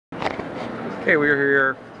Okay, we're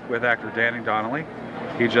here with actor Donnelly.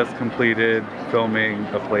 He just completed filming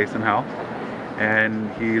A Place in Hell,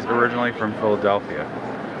 and he's originally from Philadelphia.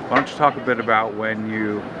 Why don't you talk a bit about when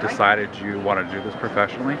you decided you wanted to do this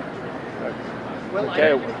professionally?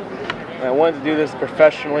 Okay, when I wanted to do this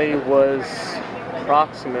professionally was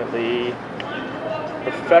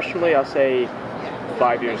professionally, I'll say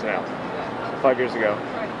 5 years now. 5 years ago.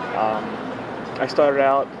 I started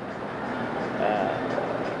out,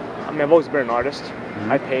 I've always been an artist.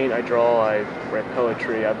 I paint, I draw, I write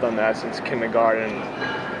poetry. I've done that since kindergarten,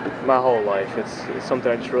 my whole life. It's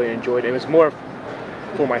something I just really enjoyed. It was more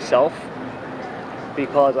for myself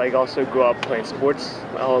because I also grew up playing sports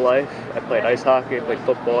my whole life. I played ice hockey, I played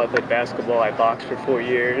football, I played basketball, I boxed for 4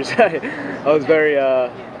 years. I was very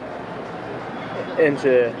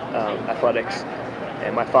into athletics,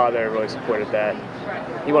 and my father really supported that.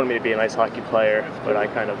 He wanted me to be an ice hockey player, but I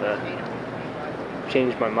kind of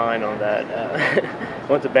changed my mind on that.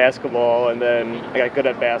 Went to basketball, and then I got good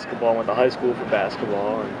at basketball. Went to high school for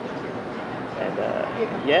basketball, and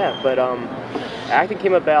acting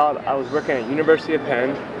came about. I was working at University of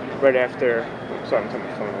Penn right after. Sorry, I'm turning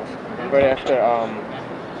my phone off. Right after.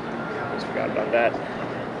 I just forgot about that.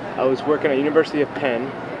 I was working at University of Penn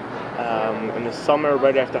in the summer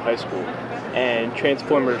right after high school, and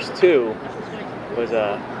Transformers 2 was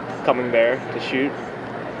coming there to shoot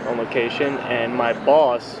on location, and my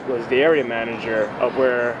boss was the area manager of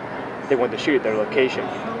where they wanted to shoot their location.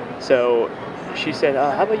 So she said,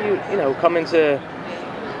 "How about you come into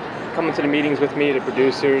the meetings with me, the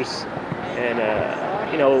producers, and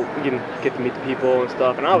we can get to meet the people and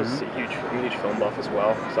stuff." And I was I'm a huge film buff as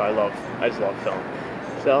well, so I just love film.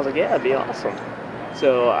 So I was like, "Yeah, it'd be awesome."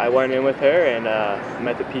 So I went in with her and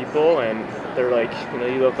met the people, and they're like,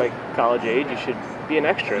 "You look like college age. You should be an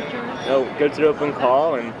extra. Go to the open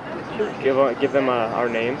call and give them our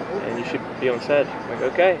name, and you should be on set." I'm like,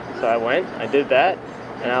 okay. So I went, I did that,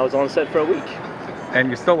 and I was on set for a week. And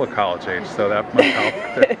you still look college age, so that must help.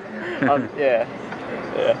 Yeah.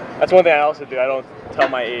 That's one thing I also do. I don't tell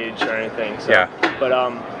my age or anything. So, yeah. But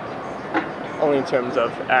only in terms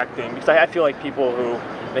of acting, because I feel like people who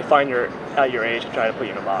they find you're at your age and try to put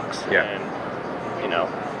you in a box. Yeah. And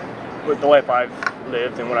with the life I've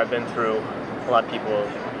lived and what I've been through, a lot of people,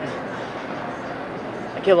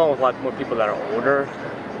 I get along with a lot more people that are older,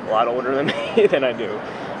 a lot older than me than I do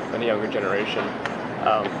than the younger generation.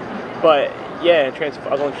 But yeah, I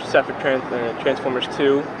was on set for Transformers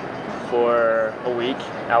 2 for a week.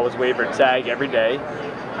 I was waivered SAG every day.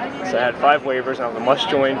 So I had 5 waivers, and I was a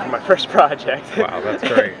must-join for my first project. Wow, that's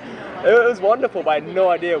great. It was wonderful, but I had no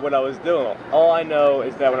idea what I was doing. All I know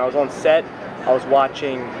is that when I was on set, I was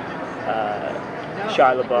watching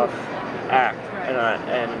Shia LaBeouf act, and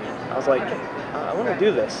I was like, I want to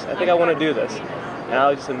do this. I think I want to do this. And I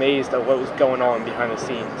was just amazed at what was going on behind the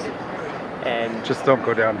scenes. And just don't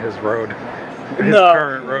go down his road, his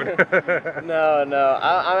current road. No.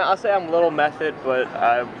 I'll say I'm a little method, but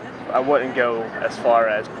I wouldn't go as far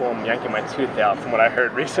as yanking my tooth out from what I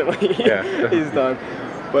heard recently. Yeah. He's done.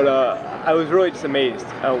 But I was really just amazed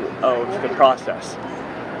of the process.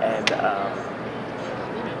 And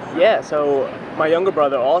so my younger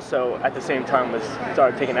brother also at the same time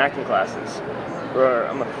started taking acting classes.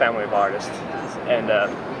 I'm a family of artists, and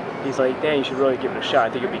he's like, "Dan, you should really give it a shot. I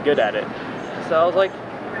think you'll be good at it." So I was like,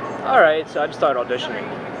 "All right." So I just started auditioning,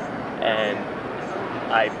 and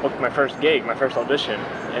I booked my first gig, my first audition,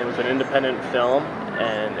 and it was an independent film,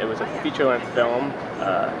 and it was a feature-length film.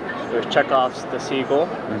 It was Chekhov's The Seagull,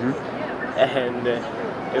 and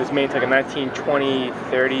it was made to like a 1920s,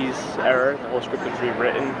 30s era. The whole script was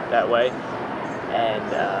rewritten that way,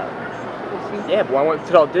 and but when I went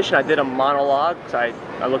to the audition, I did a monologue. So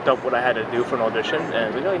I looked up what I had to do for an audition,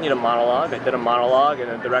 and we you need a monologue. I did a monologue, and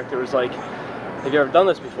the director was like, "Have you ever done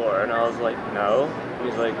this before?" And I was like, "No." And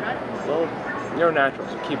he's like, "Well, you're a natural,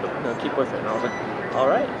 so keep with it." And I was like, "All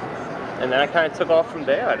right." And then I kind of took off from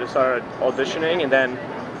there. I just started auditioning, and then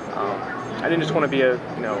I didn't just want to be a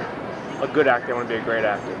good actor. I want to be a great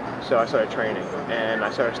actor. So I started training, and I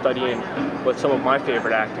started studying with some of my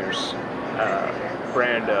favorite actors.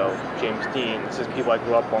 Brando, James Dean. This is people I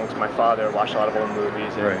grew up on because my father watched a lot of old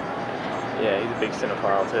movies. And, right. Yeah, he's a big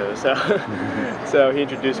cinephile too. So, so he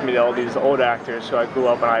introduced me to all these old actors who I grew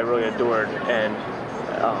up and I really adored, and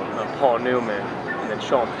Paul Newman, and then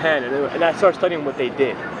Sean Penn, and I started studying what they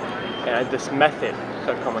did, and this method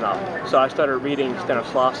started coming up. So I started reading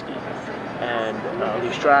Stanislavski and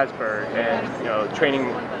Lee Strasberg, and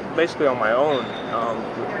training basically on my own,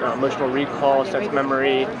 emotional recall, sense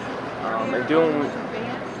memory. And doing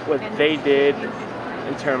what they did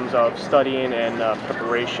in terms of studying and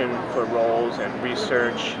preparation for roles and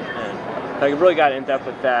research and I really got in depth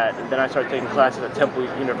with that, and then I started taking classes at Temple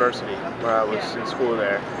University, where I was in school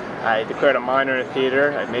there. I declared a minor in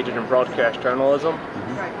theater. I majored in broadcast journalism.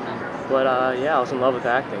 But yeah, I was in love with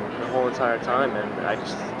acting the whole entire time, and I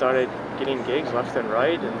just started getting gigs left and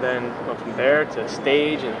right, and then went from there to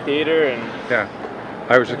stage and theater. And yeah,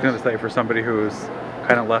 I was just going to say, for somebody who's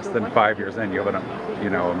kind of less than 5 years in, you have a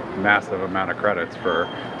massive amount of credits for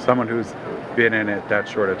someone who's been in it that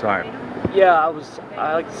short a time. Yeah,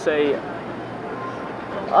 I like to say,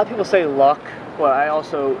 a lot of people say luck, but I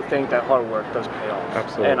also think that hard work does pay off.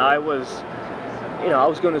 Absolutely. And I was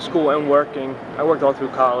going to school and working. I worked all through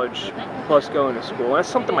college, plus going to school. And that's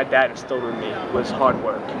something my dad instilled in me, was hard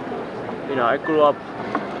work. I grew up,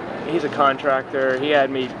 he's a contractor. He had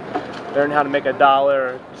me learn how to make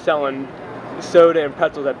 $1 selling soda and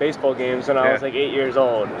pretzels at baseball games when I was like 8 years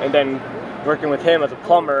old. And then working with him as a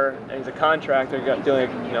plumber, and he's a contractor, doing,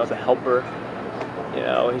 as a helper.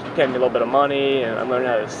 He's paying me a little bit of money, and I'm learning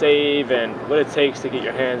how to save and what it takes to get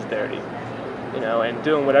your hands dirty, and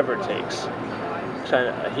doing whatever it takes.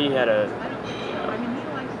 He had a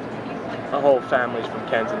whole family's from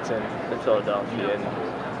Kensington to Philadelphia, and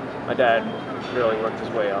my dad really worked his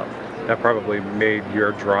way up. That probably made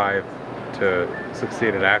your drive to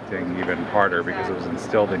succeed at acting even harder, because it was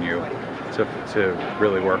instilled in you to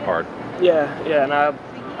really work hard. Yeah, and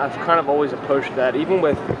I've kind of always approached that, even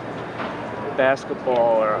with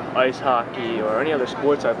basketball or ice hockey or any other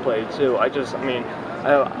sports I played too. I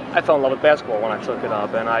fell in love with basketball when I took it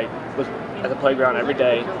up, and I was at the playground every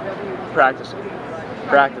day, practicing.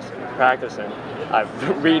 I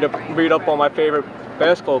read up on my favorite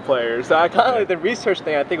basketball players. So I kind of like the research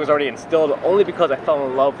thing. I think was already instilled only because I fell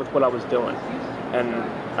in love with what I was doing, and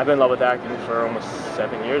I've been in love with acting for almost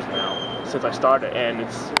 7 years now since I started, and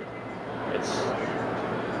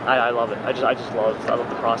I love it. I love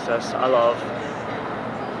the process. I love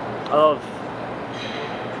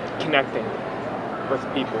connecting with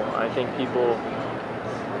people. I think people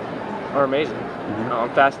are amazing. I'm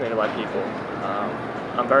fascinated by people.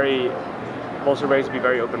 I'm also raised to be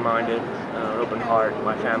very open-minded, an open heart.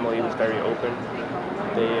 My family was very open.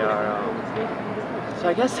 They are, so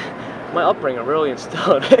I guess my upbringing really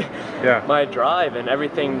instilled my drive, and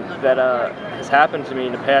everything that has happened to me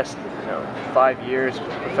in the past 5 years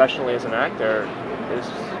professionally as an actor is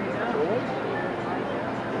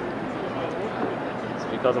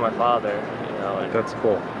because of my father, and that's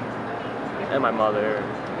cool. And my mother.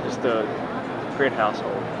 Just a great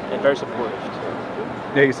household, and very supportive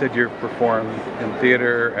too. Yeah, you said you perform in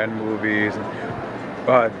theater and movies.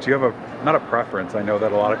 Do you have not a preference? I know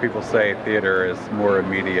that a lot of people say theater is more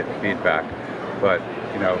immediate feedback, but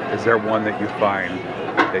is there one that you find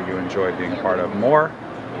that you enjoy being part of more,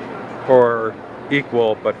 or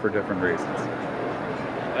equal but for different reasons?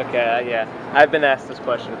 Okay, yeah, I've been asked this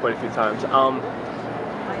question quite a few times.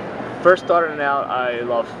 First starting out, I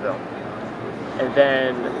love film. And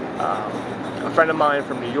then a friend of mine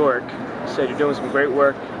from New York said, you're doing some great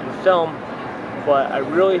work in film, but I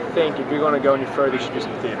really think if you're going to go any further, you should do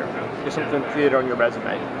some theater. Get something theater on your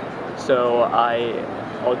resume. So I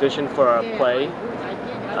auditioned for a play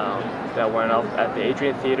that went up at the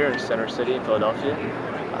Adrian Theater in Center City in Philadelphia.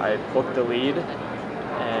 I booked the lead,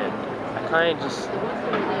 and I kind of just,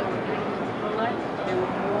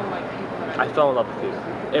 I fell in love with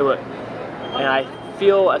theater. And I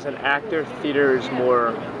feel as an actor, theater is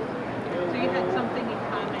more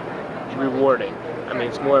rewarding. I mean,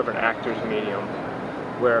 it's more of an actor's medium,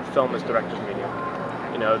 where film is director's medium.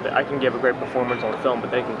 I can give a great performance on film, but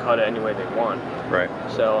they can cut it any way they want. Right.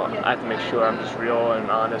 So I have to make sure I'm just real and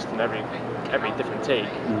honest in every different take.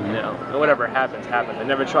 And whatever happens, happens. I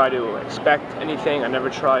never try to expect anything. I never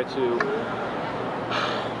try to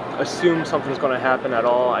assume something's going to happen at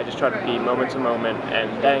all. I just try to be moment to moment,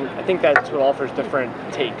 and then I think that's what offers different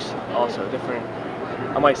takes. Also,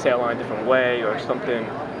 I might say a line a different way, or something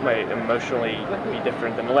might emotionally be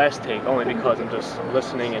different than the last take, only because I'm just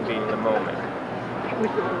listening and being in the moment.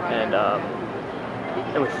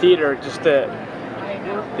 And with theater, just the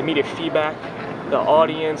immediate feedback, the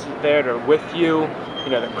audience is there, they're with you,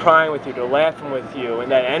 they're crying with you, they're laughing with you,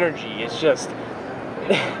 and that energy is just,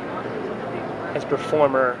 as a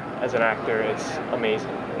performer, as an actor, it's amazing.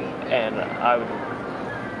 And I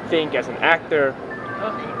would think as an actor,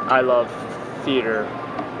 I love theater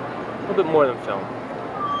a little bit more than film.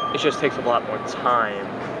 It just takes a lot more time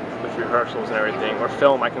with rehearsals and everything. Or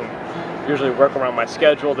film, I can usually work around my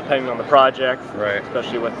schedule depending on the project, right?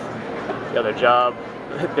 Especially with the other job,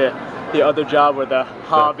 the other job or the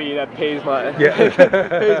hobby that pays my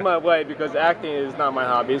pays my way, because acting is not my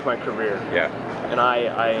hobby, it's my career. Yeah. And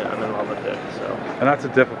I'm in love with it. So. And that's a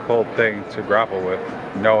difficult thing to grapple with,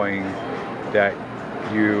 knowing that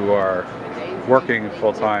you are working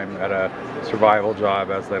full-time at a survival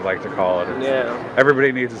job, as they like to call it.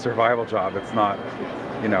 Everybody needs a survival job. It's not,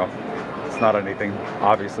 you know, it's not anything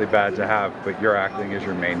obviously bad to have, but your acting is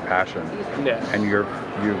your main passion. Yes. And you've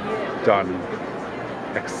done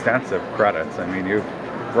extensive credits. I mean, you've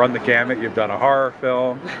run the gamut. You've done a horror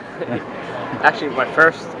film. Actually, my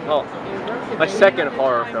second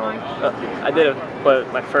horror film. I did it,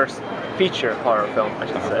 but my first feature horror film, I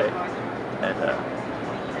should say. And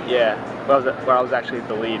yeah, where I was actually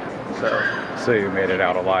the lead. So you made it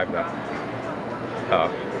out alive then. Oh.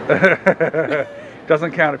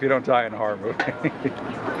 Doesn't count if you don't die in a horror movie.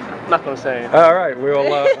 I'm not gonna say anything. All right, we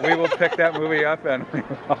will pick that movie up and we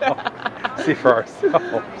will see for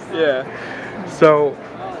ourselves. Yeah. So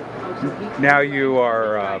now you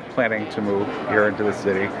are planning to move here into the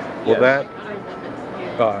city. Well, yes.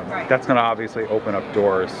 That's going to obviously open up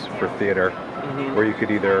doors for theater, where you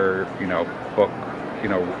could either, book,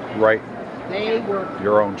 write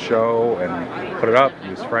your own show and put it up,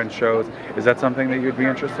 use friend shows. Is that something that you'd be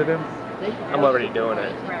interested in? I'm already doing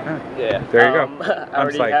it. Yeah. There you go. I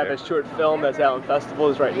already have a short film that's out in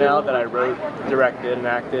festivals right now that I wrote, directed, and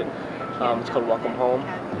acted. It's called Welcome Home.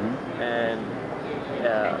 And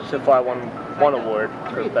so far I won one award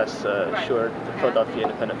for best short at the Philadelphia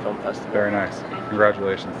Independent Film Festival. Very nice.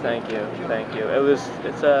 Congratulations. Thank you.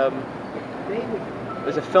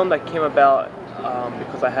 It's a film that came about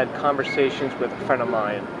because I had conversations with a friend of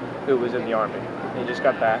mine who was in the Army. And he just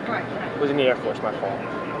got back. He was in the Air Force, my fault.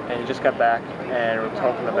 And he just got back, and we were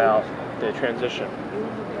talking about the transition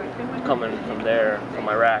coming from there, from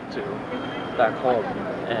Iraq to back home.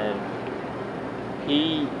 And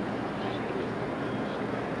it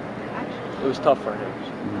was tough for him.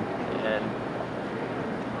 And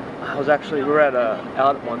we were out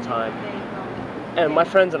at one time, and my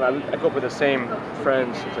friends and I grew up with the same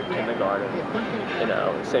friends since like kindergarten,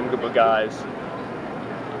 same group of guys,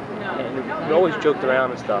 and we always joked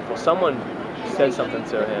around and stuff. Well, someone said something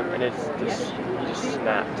to him, and he just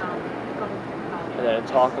snapped. And then in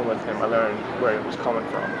talking with him, I learned where it was coming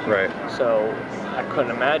from. Right. So I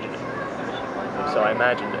couldn't imagine it. So I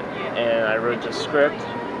imagined it, and I wrote the script.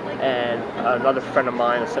 And another friend of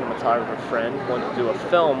mine, a cinematographer friend, wanted to do a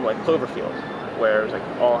film like Cloverfield, where it was like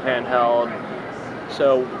all handheld.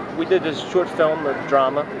 So we did this short film, a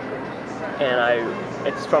drama, and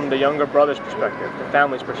it's from the younger brother's perspective, the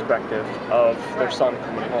family's perspective of their son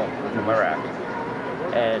coming home from Iraq,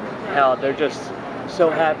 and how they're just so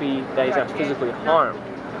happy that he's not physically harmed,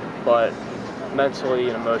 but mentally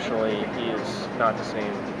and emotionally he is not the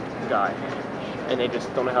same guy, and they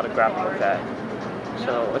just don't know how to grapple with that.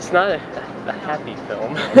 So it's not a happy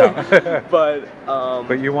film, no.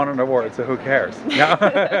 but you won an award, so who cares? No.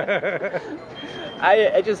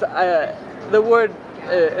 The word,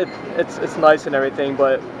 it's nice and everything,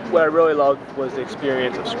 but what I really loved was the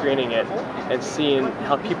experience of screening it and seeing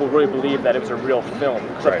how people really believed that it was a real film.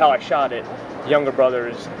 Because of how I shot it, younger brother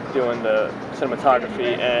is doing the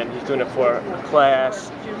cinematography, and he's doing it for a class,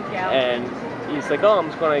 and he's like, oh, I'm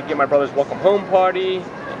just going to get my brother's welcome home party,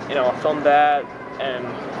 I'll film that. And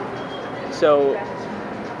so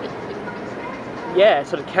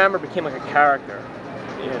the camera became like a character,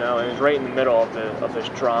 and it was right in the middle of this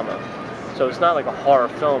drama. So it's not like a horror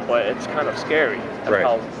film, but it's kind of scary at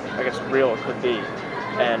how, I guess, real it could be.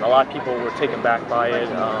 And a lot of people were taken back by it.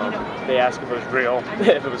 They asked if it was real,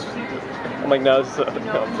 if it was. I'm like, no, it's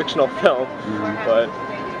a fictional film, but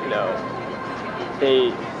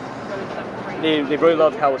they really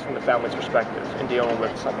loved how it was from the family's perspective and dealing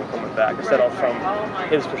with someone coming back instead of from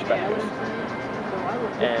his perspective.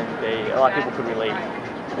 And a lot of people could relate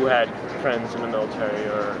who had friends in the military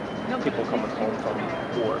or people coming home from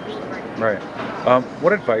wars. Right.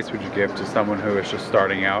 What advice would you give to someone who is just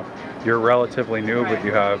starting out? You're relatively new, but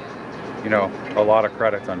you have, a lot of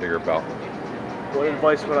credits under your belt. What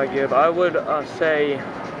advice would I give? I would say,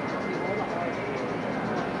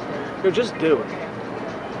 just do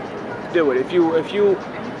it. Do it. If you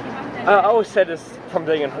I always said this from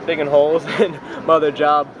digging holes in my other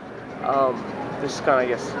job. This kind of, I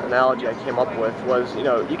guess, analogy I came up with was,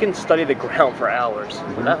 you can study the ground for hours.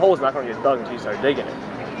 But that hole's not going to get dug until you start digging it.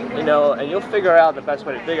 And you'll figure out the best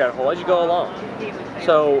way to dig out a hole as you go along.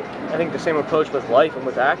 So I think the same approach with life and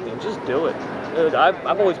with acting, just do it.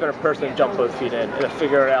 I've always been a person to jump both feet in and to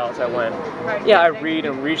figure it out as I went. Yeah, I read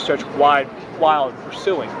and research while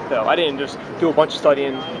pursuing, though. I didn't just do a bunch of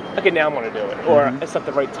studying, okay, now I'm going to do it, or it's not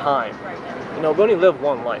the right time. We only live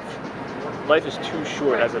one life. Life is too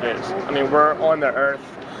short as it is. I mean, we're on the earth,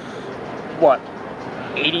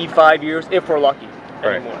 85 years, if we're lucky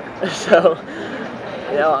anymore. So,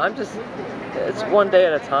 it's one day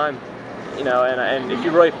at a time. You know, and if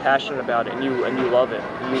you're really passionate about it and you love it,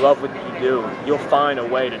 and you love what you do, you'll find a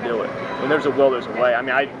way to do it. When there's a will, there's a way. I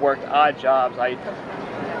mean, I work odd jobs.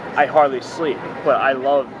 I hardly sleep, but I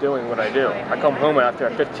love doing what I do. I come home after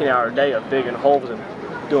a 15-hour day of digging holes and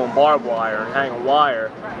doing barbed wire and hanging wire,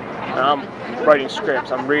 and I'm writing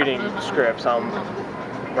scripts, I'm reading scripts, I'm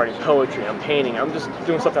writing poetry, I'm painting. I'm just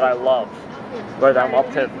doing stuff that I love. Whether I'm up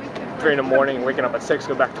to 3 in the morning and waking up at 6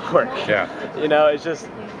 to go back to work. Yeah. You know, it's just,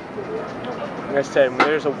 like I said, when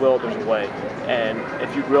there's a will, there's a way. And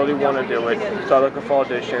if you really want to do it, start looking for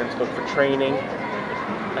auditions, look for training.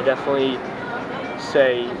 I definitely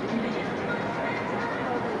say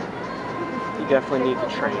you definitely need to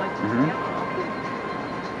train.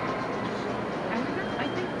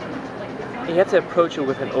 You have to approach it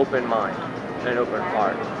with an open mind and an open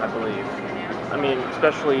heart, I believe. I mean,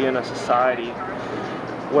 especially in a society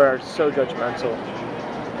where it's so judgmental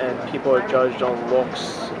and people are judged on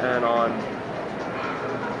looks and on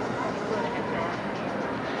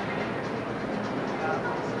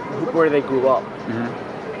where they grew up.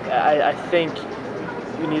 I think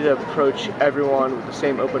you need to approach everyone with the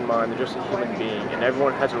same open mind. They're just a human being, and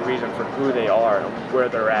everyone has a reason for who they are and where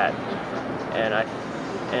they're at.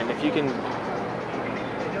 And if you can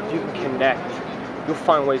connect, you'll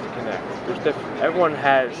find ways to connect. Everyone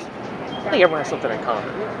has something in common.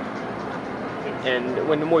 And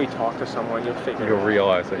the more you talk to someone, you'll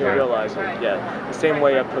realize it. You'll realize it. Yeah. The same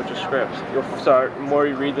way I approach a script. The more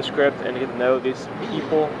you read the script and get to know these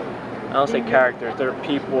people. I don't say characters. They're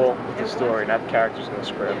people with the story, not characters in the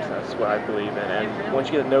script. That's what I believe in. And once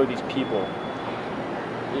you get to know these people,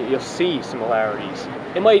 you'll see similarities.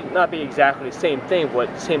 It might not be exactly the same thing,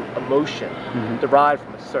 but the same emotion derived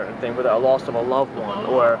from a certain thing, whether a loss of a loved one,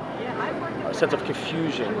 or a sense of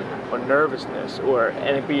confusion, or nervousness,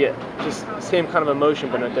 and it be just the same kind of emotion,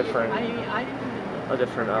 but in a different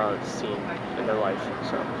scene in their life.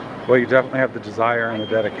 So. Well, you definitely have the desire and the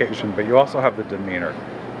dedication, but you also have the demeanor.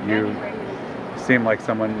 You seem like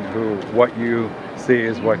someone who, what you see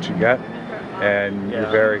is what you get, and you're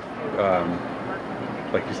very,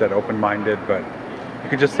 like you said, open-minded, but you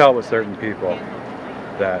can just tell with certain people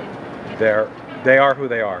that they are who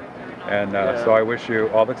they are. And so I wish you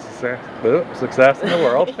all the success in the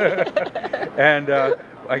world. And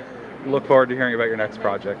I look forward to hearing about your next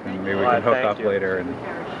project, and maybe we can hook up later in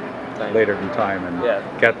time and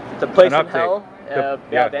get The Place an in update. Hell.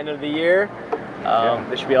 At the end of the year.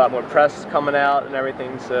 There should be a lot more press coming out and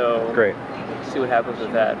everything, so great. See what happens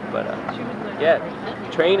with that. But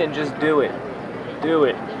train and just do it. Do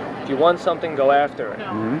it. If you want something, go after it.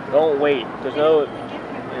 Don't wait. There's no,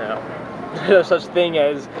 no such thing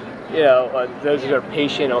as, those that are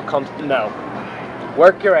patient or come. No.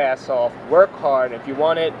 Work your ass off. Work hard. If you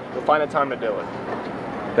want it, you'll find the time to do it.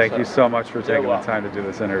 Thank you so much for taking the time to do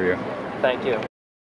this interview. Thank you.